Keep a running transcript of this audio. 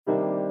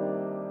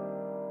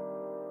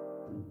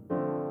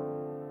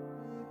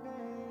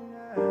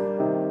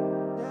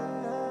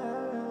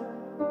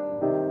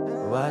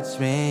Watch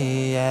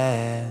me,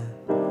 yeah.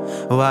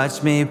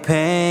 Watch me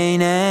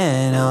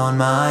painting on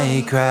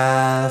my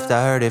craft.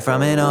 I heard it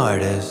from an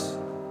artist.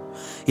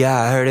 Yeah,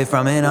 I heard it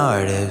from an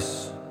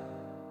artist.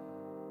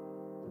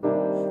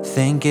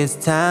 Think it's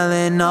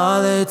talent,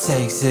 all it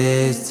takes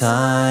is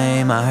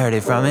time. I heard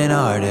it from an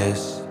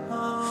artist.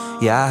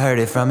 Yeah, I heard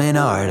it from an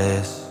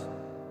artist.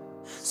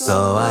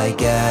 So I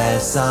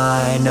guess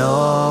I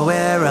know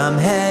where I'm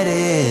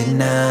headed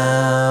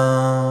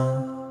now.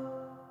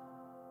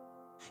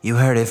 You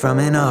heard it from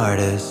an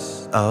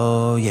artist,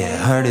 oh yeah.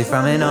 Heard it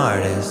from an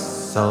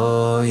artist,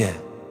 oh yeah.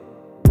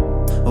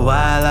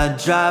 While I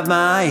drive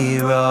my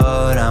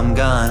road, I'm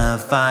gonna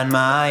find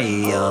my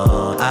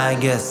own. I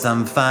guess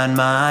I'm find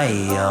my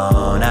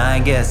own. I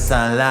guess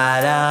I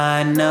lied,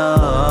 I know.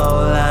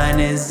 Line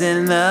is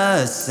in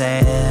the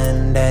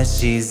sand, that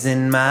she's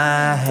in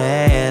my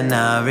hand.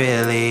 Not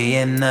really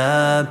in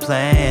the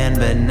plan,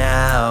 but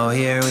now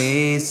here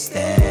we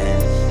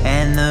stand.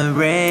 And the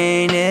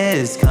rain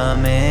is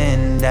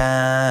coming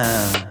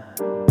down.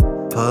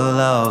 Pull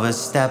over,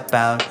 step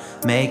out,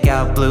 make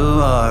out blue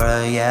or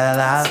a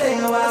yellow.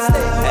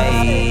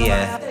 Hey,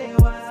 yeah.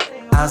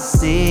 I'll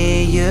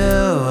see you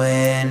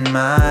in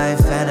my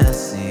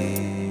fantasy.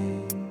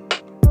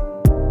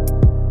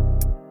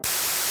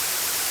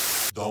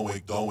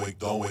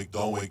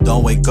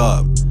 Don't wake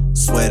up.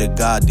 Swear to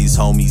God, these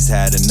homies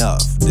had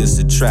enough. This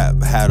a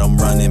trap, had them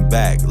running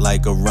back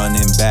like a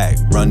running back.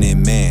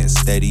 Running man,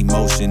 steady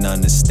motion,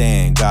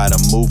 understand. Got 'em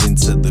moving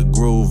to the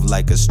groove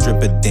like a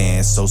stripper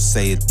dance, so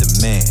say it the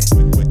man.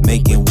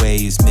 Making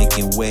waves,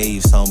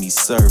 homie,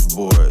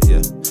 surfboard,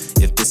 yeah.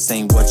 If this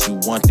ain't what you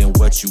want, then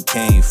what you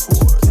came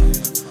for.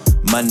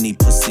 Money,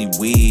 pussy,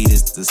 weed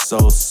is the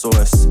sole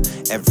source.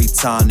 Every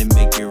time they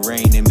make it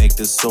rain, they make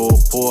the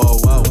soul pour.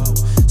 Whoa.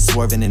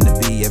 Swerving in the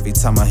B every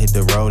time I hit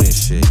the road and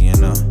shit, you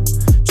know.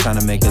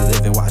 Tryna make a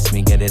living, watch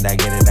me get it, I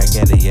get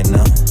it, you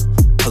know.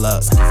 Pull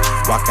up,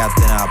 walk out,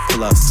 then I'll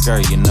pull up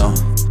skirt, you know.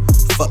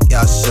 Fuck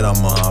y'all shit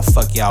I'm on,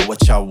 fuck y'all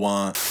what y'all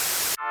want.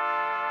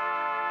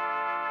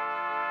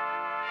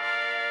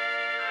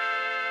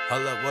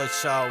 Hold up, what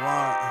y'all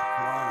want?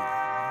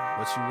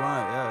 What you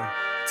want, yeah.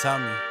 Tell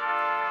me.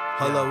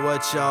 Hold up,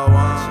 what y'all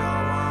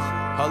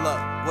want? Hold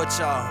up, what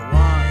y'all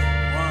want?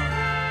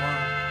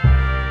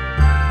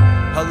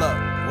 Hold up,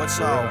 what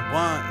y'all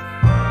want?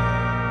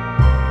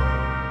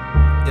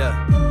 Yeah.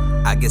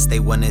 I guess they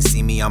wanna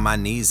see me on my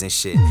knees and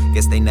shit.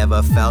 Guess they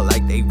never felt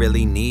like they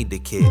really need the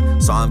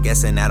kid. So I'm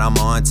guessing that I'm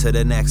on to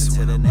the next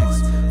one.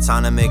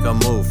 Time to make a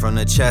move from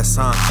the chest,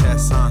 huh?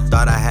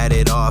 Thought I had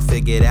it all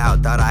figured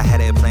out. Thought I had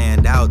it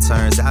planned out.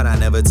 Turns out I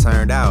never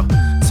turned out.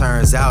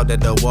 Turns out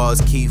that the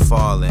walls keep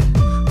falling.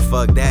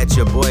 Fuck that,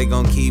 your boy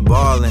gon' keep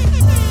ballin'.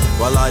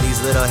 While all these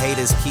little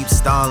haters keep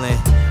stalling.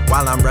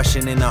 While I'm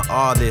rushing into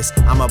all this,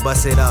 I'ma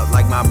bust it up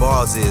like my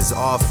balls is.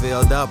 All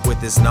filled up with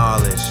this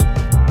knowledge.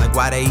 Like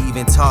why they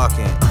even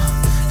talking?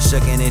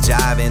 Shookin' and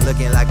jiving,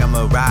 looking like I'm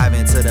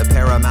arriving to the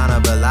paramount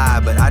of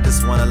alive. But I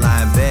just wanna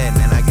lie in bed,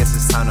 man, I guess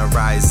it's time to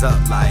rise up.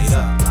 Light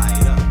up,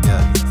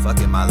 yeah,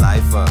 fucking my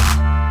life up.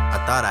 I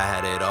thought I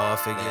had it all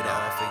figured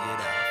out.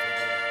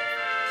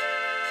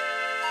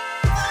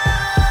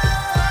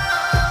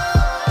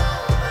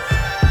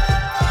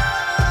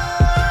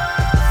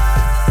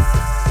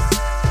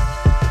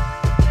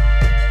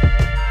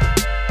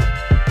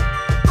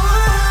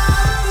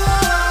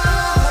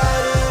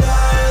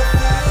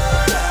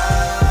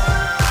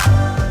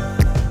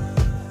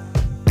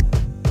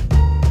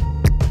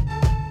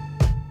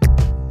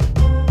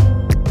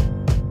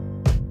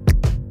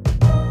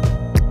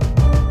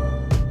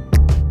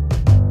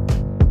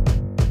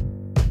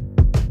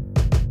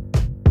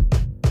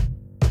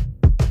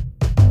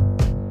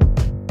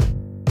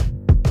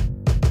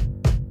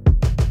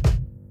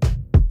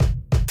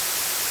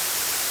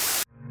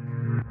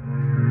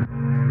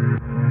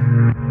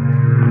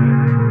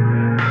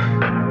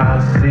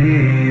 See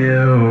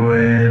you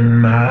in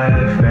my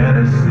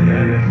fantasy.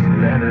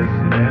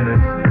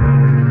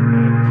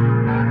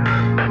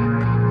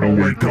 Don't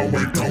wake.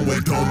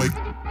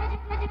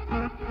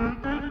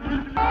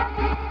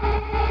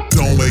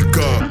 Don't wake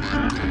up.